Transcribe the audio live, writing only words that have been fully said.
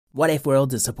What If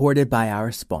World is supported by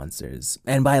our sponsors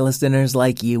and by listeners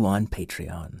like you on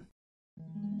Patreon.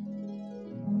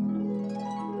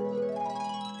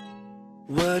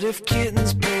 What if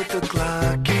kittens played the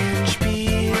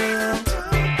glockenspiel?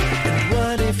 And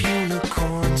what if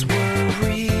unicorns were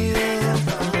real?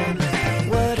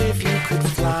 What if you could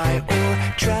fly or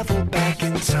travel back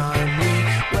in time? We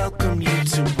welcome you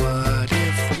to What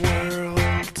If World.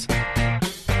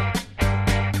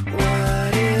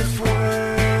 What If World?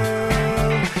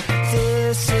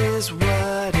 This is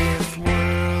What If World.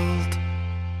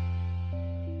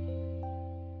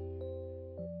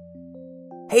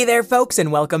 Hey there, folks,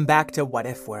 and welcome back to What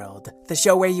If World, the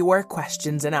show where your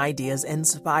questions and ideas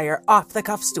inspire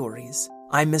off-the-cuff stories.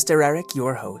 I'm Mr. Eric,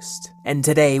 your host, and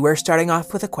today we're starting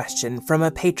off with a question from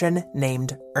a patron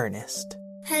named Ernest.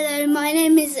 Hello, my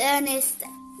name is Ernest.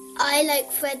 I like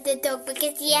Fred the dog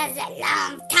because he has a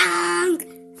long tongue.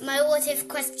 My what if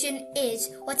question is,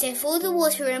 what if all the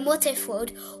water in What If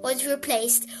World was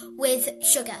replaced with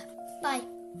sugar? Bye.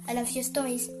 I love your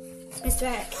stories. It's Mr.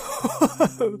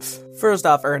 Eric. First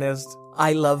off, Ernest,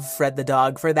 I love Fred the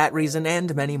dog for that reason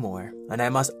and many more, and I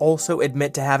must also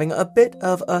admit to having a bit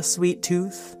of a sweet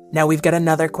tooth. Now we've got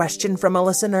another question from a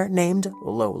listener named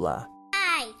Lola.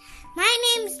 Hi, my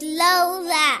name's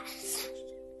Lola.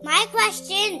 My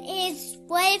question is,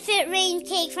 what if it rained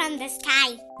cake from the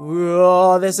sky?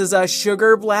 Oh, this is a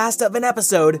sugar blast of an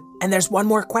episode. And there's one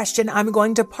more question I'm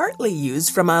going to partly use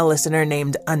from a listener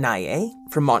named Anaye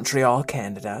from Montreal,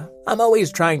 Canada. I'm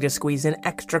always trying to squeeze in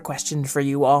extra questions for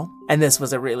you all, and this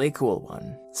was a really cool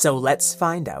one. So let's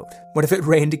find out. What if it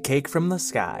rained cake from the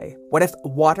sky? What if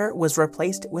water was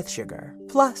replaced with sugar?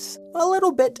 Plus, a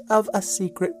little bit of a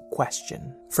secret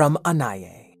question from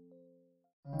Anaye.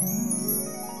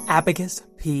 Abacus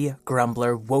P.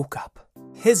 Grumbler woke up.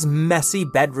 His messy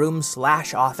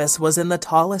bedroom/office was in the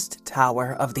tallest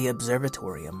tower of the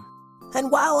observatorium.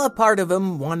 And while a part of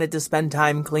him wanted to spend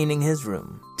time cleaning his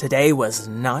room, today was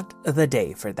not the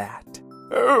day for that.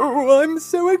 Oh, I'm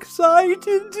so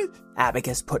excited!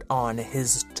 Abacus put on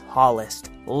his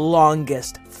tallest,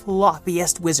 longest,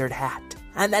 floppiest wizard hat.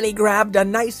 And then he grabbed a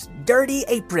nice, dirty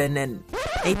apron and...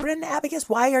 Apron, Abacus?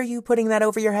 Why are you putting that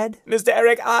over your head? Mr.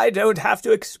 Eric, I don't have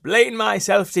to explain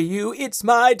myself to you. It's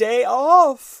my day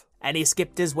off. And he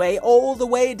skipped his way all the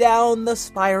way down the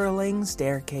spiraling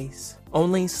staircase,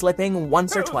 only slipping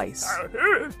once or twice.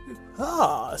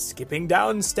 Skipping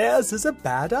downstairs is a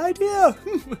bad idea.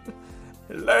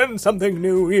 Learn something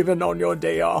new even on your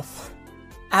day off.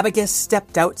 Abacus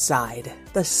stepped outside.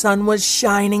 The sun was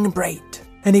shining bright,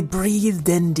 and he breathed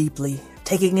in deeply,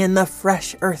 taking in the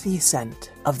fresh, earthy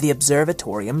scent of the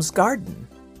observatorium's garden.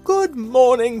 Good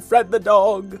morning, Fred the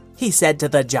dog, he said to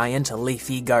the giant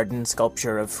leafy garden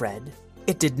sculpture of Fred.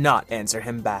 It did not answer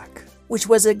him back, which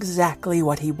was exactly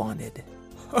what he wanted.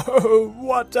 Oh,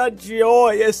 what a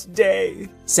joyous day,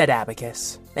 said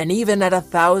Abacus. And even at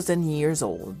 1,000 years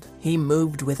old, he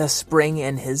moved with a spring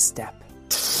in his step.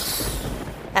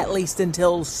 At least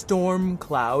until storm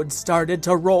clouds started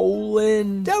to roll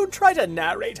in. Don't try to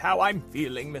narrate how I'm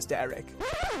feeling, Mr. Eric.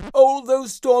 All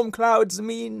those storm clouds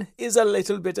mean is a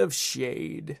little bit of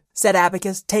shade, said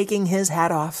Abacus, taking his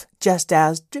hat off, just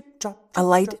as drip-drop, a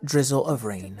light drizzle of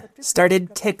rain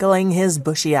started tickling his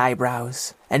bushy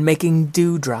eyebrows and making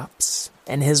dewdrops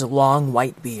in his long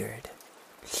white beard.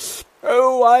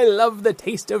 Oh, I love the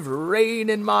taste of rain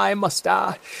in my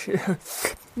mustache.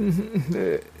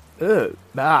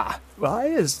 Why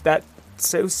is that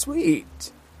so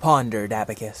sweet? Pondered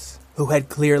Abacus, who had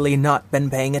clearly not been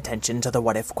paying attention to the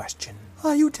what-if question.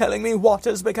 Are you telling me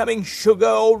water's becoming sugar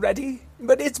already?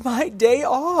 But it's my day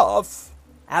off.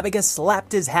 Abacus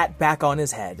slapped his hat back on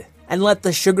his head and let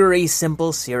the sugary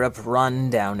simple syrup run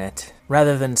down it,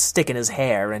 rather than stick in his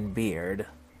hair and beard.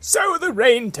 So the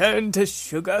rain turned to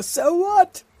sugar, so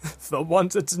what? For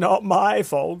once it's not my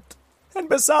fault. And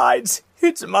besides,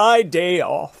 it's my day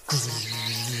off.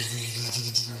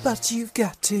 But you've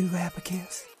got to,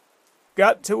 Abacus.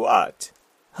 Got to what?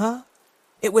 Huh?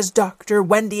 It was Dr.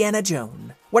 Wendiana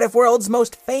Jones, What If World's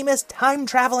most famous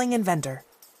time-traveling inventor.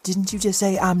 Didn't you just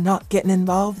say I'm not getting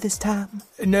involved this time?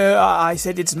 No, I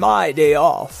said it's my day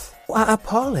off. Well, I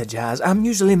apologize. I'm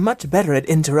usually much better at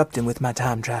interrupting with my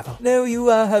time travel. No, you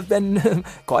have been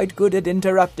quite good at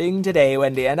interrupting today,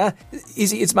 Wendiana.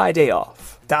 Easy, it's my day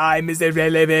off. Time is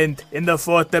irrelevant. In the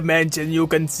fourth dimension, you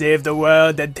can save the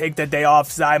world and take the day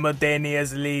off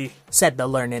simultaneously, said the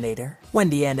Learninator,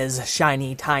 Wendiana's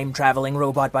shiny time-traveling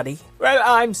robot buddy. Well,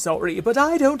 I'm sorry, but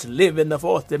I don't live in the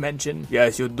fourth dimension.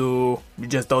 Yes, you do. You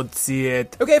just don't see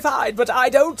it. Okay, fine, but I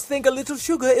don't think a little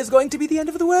sugar is going to be the end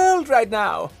of the world right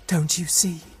now. Don't you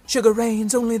see? Sugar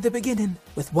rain's only the beginning,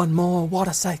 with one more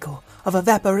water cycle of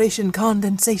evaporation,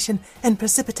 condensation, and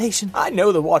precipitation. I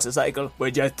know the water cycle.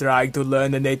 We're just trying to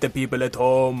learn the native people at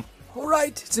home. All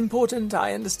right, it's important,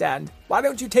 I understand. Why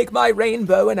don't you take my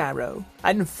rainbow and arrow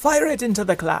and fire it into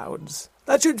the clouds?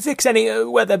 That should fix any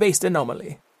weather-based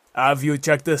anomaly. Have you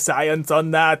checked the science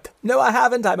on that? No, I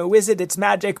haven't. I'm a wizard. It's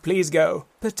magic. Please go.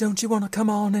 But don't you want to come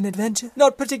on an adventure?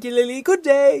 Not particularly. Good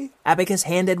day. Abacus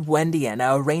handed Wendy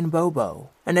Anna a rainbow bow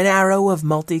and an arrow of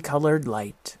multicolored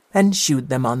light and shooed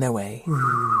them on their way.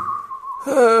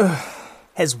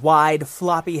 His wide,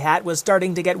 floppy hat was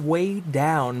starting to get weighed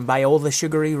down by all the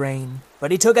sugary rain,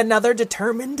 but he took another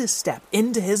determined step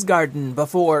into his garden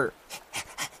before...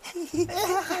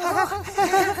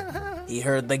 He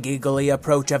heard the giggly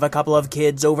approach of a couple of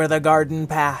kids over the garden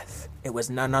path. It was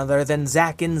none other than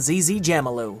Zack and Zizi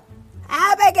Jamalu.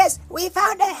 Abacus, we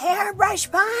found a hairbrush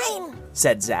pine,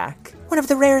 said Zack. One of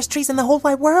the rarest trees in the whole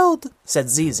wide world, said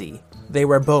Zizi. They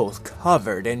were both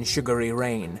covered in sugary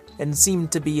rain and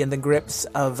seemed to be in the grips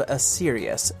of a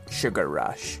serious sugar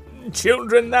rush.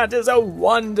 Children, that is a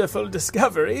wonderful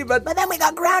discovery, but then we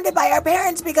got grounded by our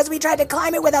parents because we tried to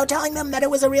climb it without telling them that it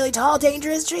was a really tall,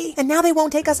 dangerous tree. And now they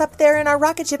won't take us up there in our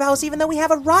rocket ship house, even though we have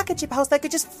a rocket ship house that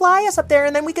could just fly us up there,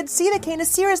 and then we could see the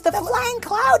Canis the flying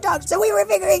cloud dog. So we were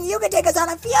figuring you could take us on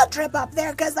a field trip up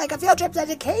there, because, a field trip's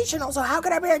educational, so how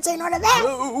could our parents say no to that?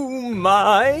 Oh,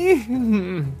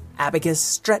 my... Abacus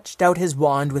stretched out his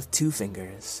wand with 2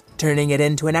 fingers, turning it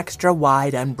into an extra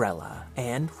wide umbrella,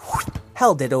 and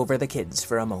held it over the kids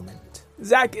for a moment.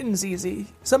 Zack and Zizi,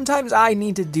 sometimes I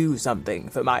need to do something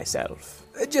for myself.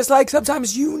 Just like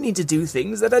sometimes you need to do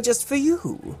things that are just for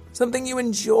you. Something you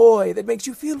enjoy that makes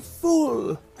you feel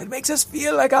full. That makes us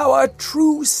feel like our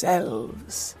true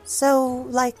selves. So,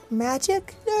 like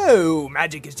magic? No,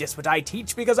 magic is just what I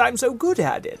teach because I'm so good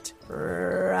at it.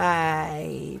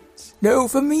 Right. No,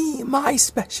 for me, my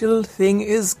special thing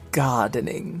is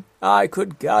gardening. I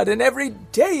could garden every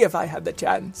day if I had the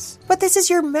chance. But this is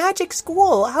your magic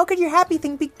school. How could your happy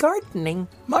thing be gardening?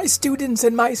 My students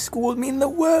and my school mean the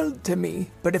world to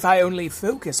me. But if I only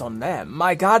focus on them,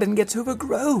 my garden gets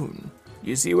overgrown.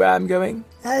 You see where I'm going?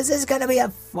 Is this gonna be a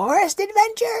forest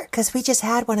adventure? Because we just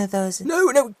had one of those.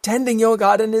 No, tending your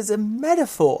garden is a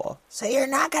metaphor. So you're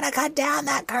not gonna cut down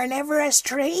that carnivorous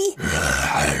tree?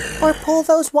 Or pull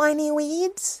those whiny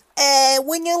weeds?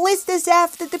 When you list us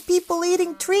after the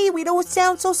people-eating tree, we don't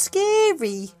sound so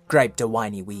scary, griped a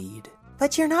whiny weed.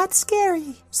 But you're not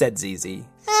scary, said Zizi.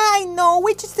 I know,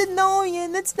 we're just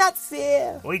annoying. It's not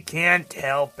fair. We can't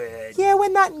help it. Yeah,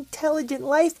 we're not intelligent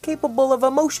life capable of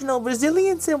emotional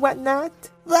resilience and whatnot.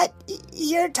 But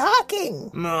you're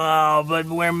talking. Oh, but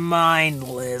we're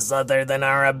mindless other than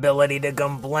our ability to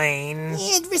complain.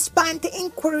 And respond to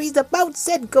inquiries about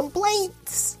said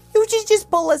complaints. You should just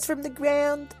pull us from the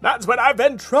ground. That's what I've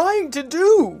been trying to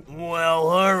do. Well,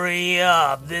 hurry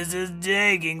up. This is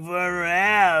taking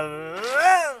forever.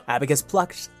 Abacus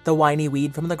plucked the whiny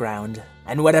weed from the ground,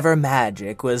 and whatever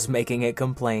magic was making it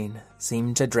complain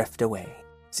seemed to drift away.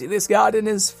 See, this garden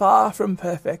is far from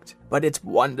perfect, but it's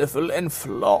wonderful and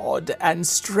flawed and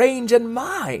strange and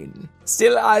mine.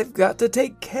 Still, I've got to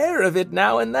take care of it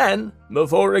now and then,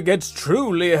 before it gets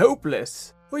truly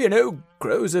hopeless. Or,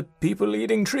 grows a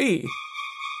people-eating tree.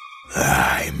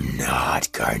 I'm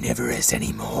not carnivorous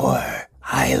anymore.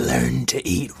 I learned to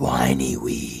eat whiny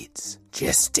weeds.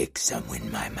 Just stick some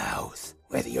in my mouth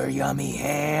with your yummy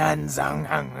hands.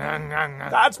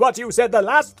 That's what you said the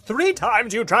last 3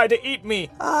 times you tried to eat me.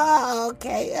 Oh,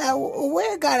 okay.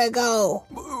 We're gonna go.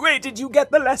 Wait, did you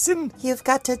get the lesson? You've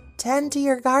got to tend to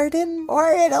your garden?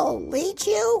 Or it'll leech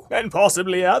you? And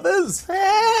possibly others.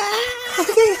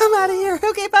 Okay, I'm out of here.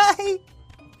 Okay, bye.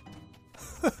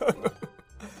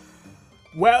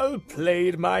 Well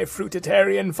played, my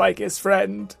fruitarian ficus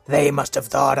friend. They must have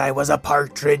thought I was a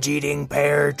partridge-eating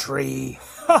pear tree.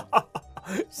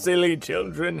 Silly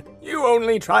children. You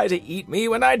only try to eat me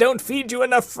when I don't feed you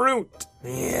enough fruit.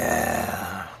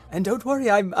 Yeah. And don't worry,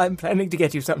 I'm planning to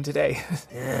get you some today.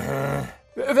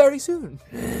 Very soon.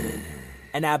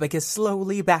 And Abacus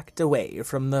slowly backed away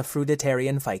from the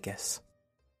fruitarian ficus,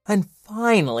 and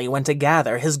finally went to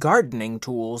gather his gardening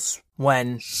tools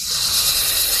when...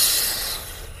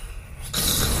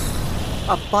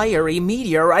 a fiery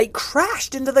meteorite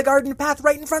crashed into the garden path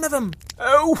right in front of him.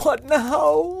 Oh, what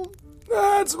now?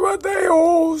 That's what they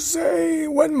all say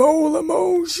when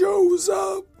Molamo shows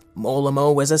up.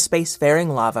 Molimo was a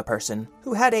spacefaring lava person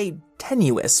who had a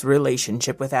tenuous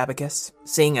relationship with Abacus,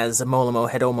 seeing as Molimo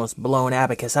had almost blown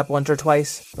Abacus up once or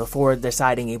twice before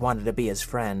deciding he wanted to be his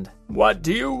friend. What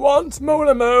do you want,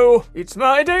 Molimo? It's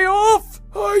my day off.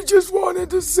 I just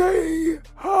wanted to say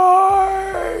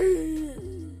hi.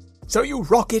 So you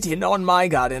rocket in on my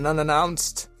garden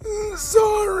unannounced?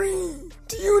 Sorry.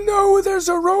 Do you know there's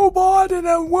a robot and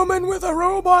a woman with a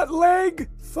robot leg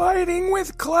fighting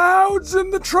with clouds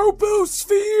in the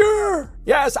troposphere?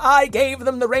 Yes, I gave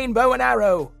them the rainbow and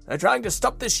arrow. They're trying to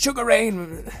stop this sugar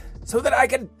rain so that I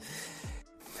can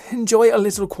enjoy a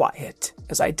little quiet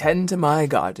as I tend to my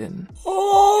garden.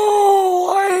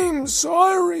 Oh, I'm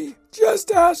sorry.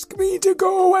 Just ask me to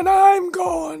go when I'm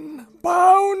gone.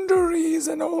 Boundaries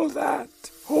and all that.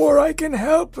 Or I can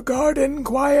help garden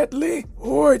quietly,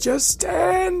 or just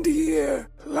stand here.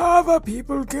 Lava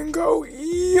people can go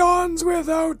eons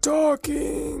without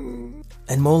talking.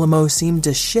 And Molimo seemed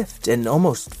to shift and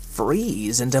almost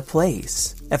freeze into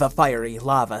place, if a fiery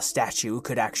lava statue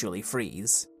could actually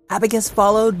freeze. Abacus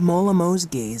followed Molimo's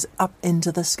gaze up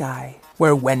into the sky,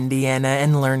 where Wendiana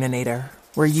and Learninator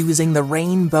were using the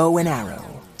rainbow and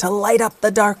arrow to light up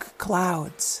the dark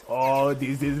clouds. Oh,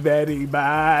 this is very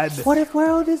bad. What if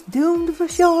world is doomed for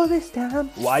sure this time?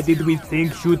 Why did we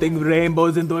think shooting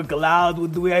rainbows into a cloud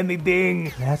would do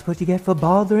anything? That's what you get for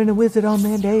bothering a wizard on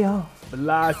their day off.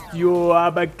 Blast you,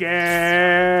 Abacus!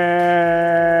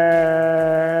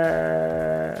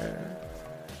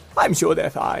 I'm sure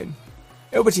they're fine.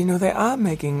 Oh, but you know, they are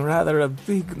making rather a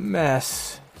big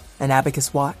mess. And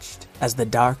Abacus watched as the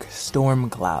dark storm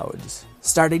clouds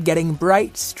started getting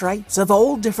bright stripes of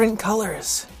all different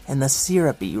colors, and the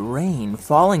syrupy rain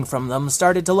falling from them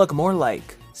started to look more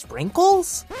like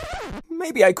sprinkles?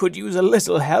 Maybe I could use a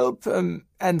little help,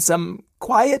 and some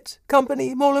quiet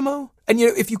company, Molimo? And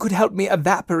if you could help me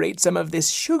evaporate some of this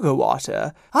sugar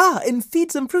water. And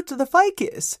feed some fruit to the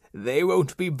ficus. They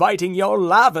won't be biting your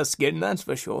lava skin, that's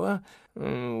for sure.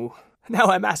 Oh, now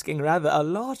I'm asking rather a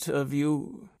lot of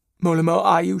you. Molimo,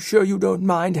 are you sure you don't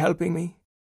mind helping me?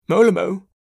 Molimo?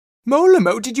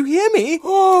 Molimo, did you hear me?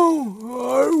 Oh,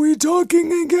 are we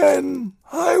talking again?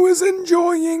 I was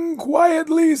enjoying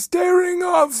quietly staring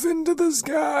off into the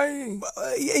sky.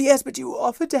 Yes, but you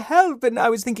offered to help, and I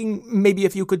was thinking maybe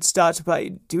if you could start by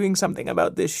doing something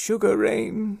about this sugar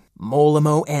rain.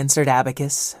 Molimo answered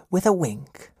Abacus with a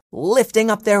wink, lifting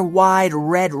up their wide,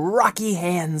 red, rocky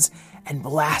hands and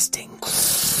blasting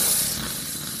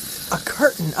a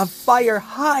curtain of fire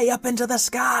high up into the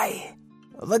sky.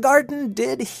 The garden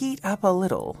did heat up a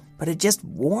little, but it just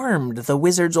warmed the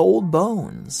wizard's old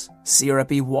bones.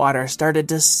 Syrupy water started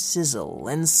to sizzle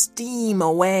and steam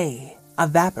away,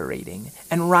 evaporating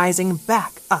and rising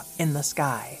back up in the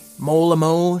sky.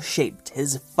 Molimo shaped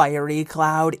his fiery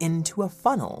cloud into a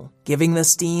funnel, giving the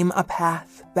steam a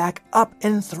path back up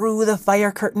and through the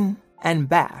fire curtain and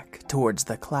back towards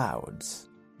the clouds.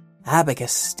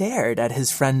 Abacus stared at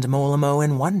his friend Molimo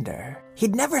in wonder.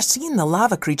 He'd never seen the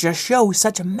lava creature show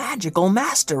such magical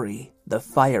mastery. The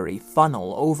fiery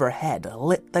funnel overhead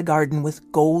lit the garden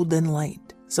with golden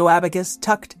light, so Abacus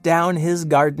tucked down his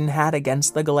garden hat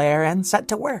against the glare and set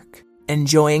to work,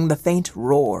 enjoying the faint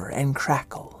roar and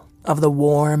crackle of the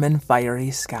warm and fiery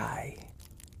sky.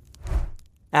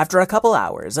 After a couple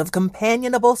hours of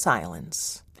companionable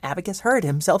silence, Abacus heard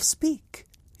himself speak.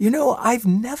 You know, I've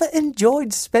never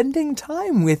enjoyed spending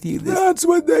time with you this... That's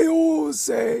what they all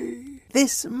say.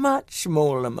 This much,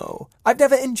 Molimo. I've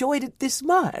never enjoyed it this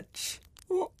much.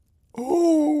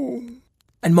 Oh.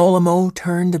 And Molimo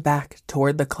turned back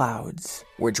toward the clouds,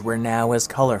 which were now as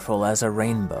colorful as a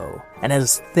rainbow and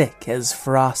as thick as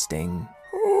frosting.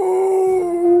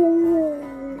 Oh.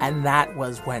 And that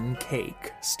was when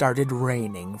cake started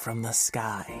raining from the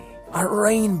sky. A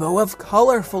rainbow of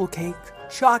colorful cake.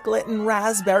 Chocolate and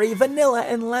raspberry, vanilla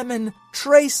and lemon,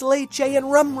 tres leche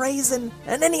and rum raisin,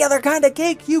 and any other kind of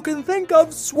cake you can think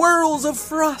of. Swirls of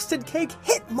frosted cake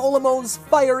hit Molimo's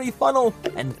fiery funnel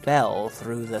and fell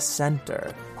through the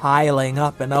center, piling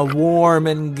up in a warm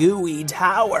and gooey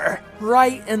tower,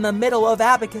 right in the middle of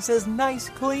Abacus's nice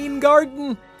clean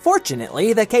garden.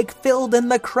 Fortunately, the cake filled in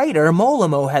the crater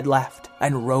Molimo had left,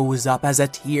 and rose up as a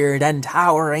tiered and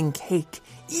towering cake,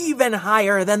 even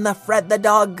higher than the Fred the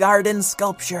Dog garden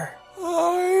sculpture.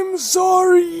 I'm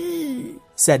sorry,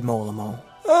 said Molimo.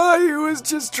 I was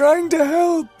just trying to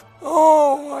help.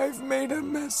 Oh, I've made a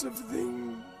mess of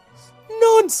things.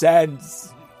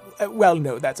 Nonsense. Well,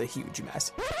 no, that's a huge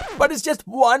mess. But it's just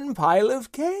one pile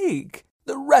of cake.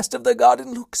 The rest of the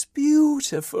garden looks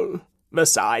beautiful.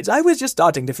 Besides, I was just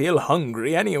starting to feel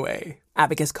hungry anyway.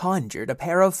 Abacus conjured a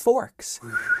pair of forks,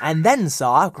 and then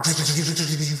saw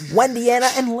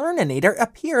Wendiana and Learninator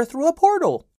appear through a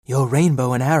portal. Your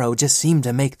rainbow and arrow just seemed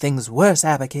to make things worse,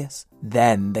 Abacus.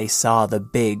 Then they saw the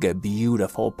big,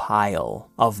 beautiful pile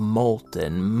of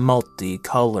molten,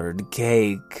 multicolored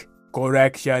cake.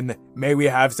 Correction, may we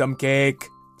have some cake?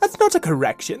 That's not a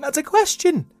correction, that's a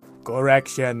question.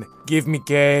 Correction, give me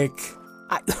cake.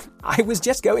 I was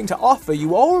just going to offer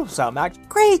you all some,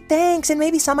 Great, thanks, and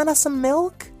maybe summon us some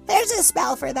milk? There's a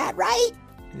spell for that, right?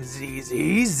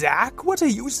 Zizi, Zach, what are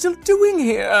you still doing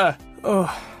here?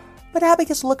 But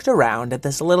Abacus looked around at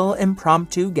this little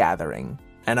impromptu gathering,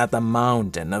 and at the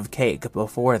mountain of cake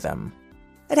before them.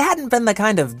 It hadn't been the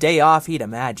kind of day off he'd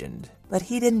imagined, but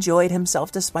he'd enjoyed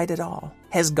himself despite it all.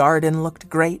 His garden looked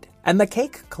great, and the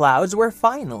cake clouds were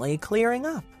finally clearing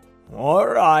up. All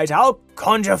right, I'll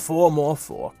conjure 4 more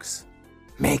forks.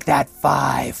 Make that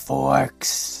 5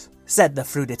 forks, said the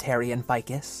fruitarian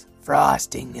Ficus.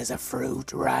 Frosting is a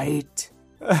fruit, right?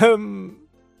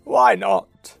 Why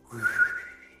not?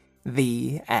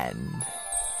 The end.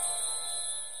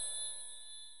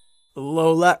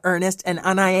 Lola, Ernest, and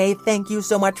Anae, thank you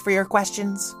so much for your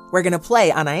questions. We're going to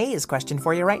play Anae's question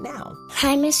for you right now.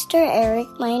 Hi, Mr. Eric.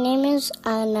 My name is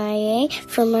Anae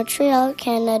from Montreal,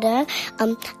 Canada.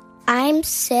 I'm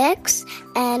 6,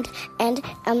 and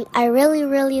I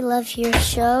really love your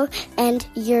show and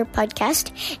your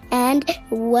podcast. And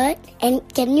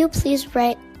can you please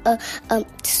write a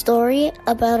story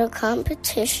about a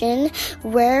competition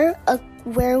where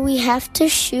we have to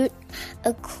shoot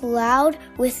a cloud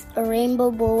with a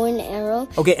rainbow bow and arrow?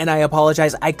 Okay, and I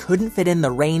apologize, I couldn't fit in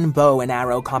the rainbow and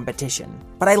arrow competition.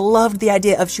 But I loved the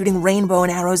idea of shooting rainbow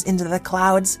and arrows into the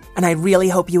clouds, and I really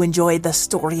hope you enjoyed the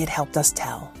story it helped us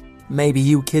tell. Maybe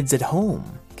you kids at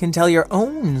home can tell your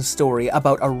own story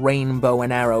about a rainbow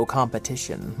and arrow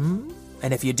competition,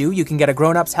 And if you do, you can get a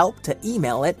grown-up's help to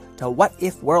email it to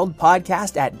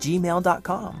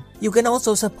whatifworldpodcast@gmail.com. You can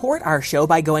also support our show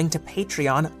by going to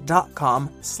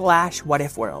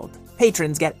patreon.com/whatifworld.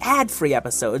 Patrons get ad-free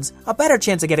episodes, a better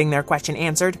chance of getting their question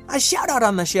answered, a shout-out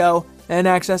on the show, and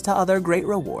access to other great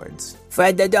rewards.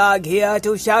 Fred the dog here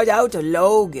to shout out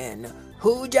Logan,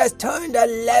 who just turned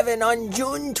 11 on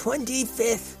June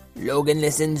 25th. Logan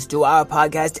listens to our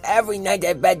podcast every night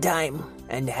at bedtime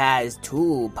and has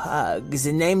 2 pugs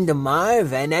named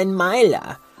Marvin and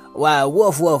Mila. Well,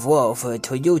 woof woof woof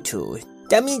to you two.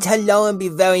 That means hello and be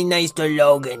very nice to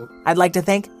Logan. I'd like to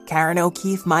thank Karen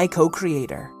O'Keefe, my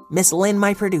co-creator, Miss Lynn,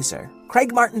 my producer,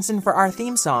 Craig Martinson for our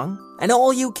theme song, and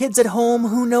all you kids at home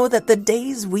who know that the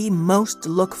days we most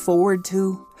look forward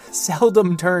to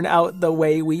seldom turn out the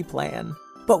way we plan.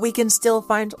 But we can still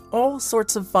find all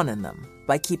sorts of fun in them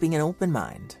by keeping an open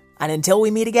mind. And until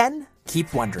we meet again,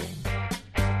 keep wondering.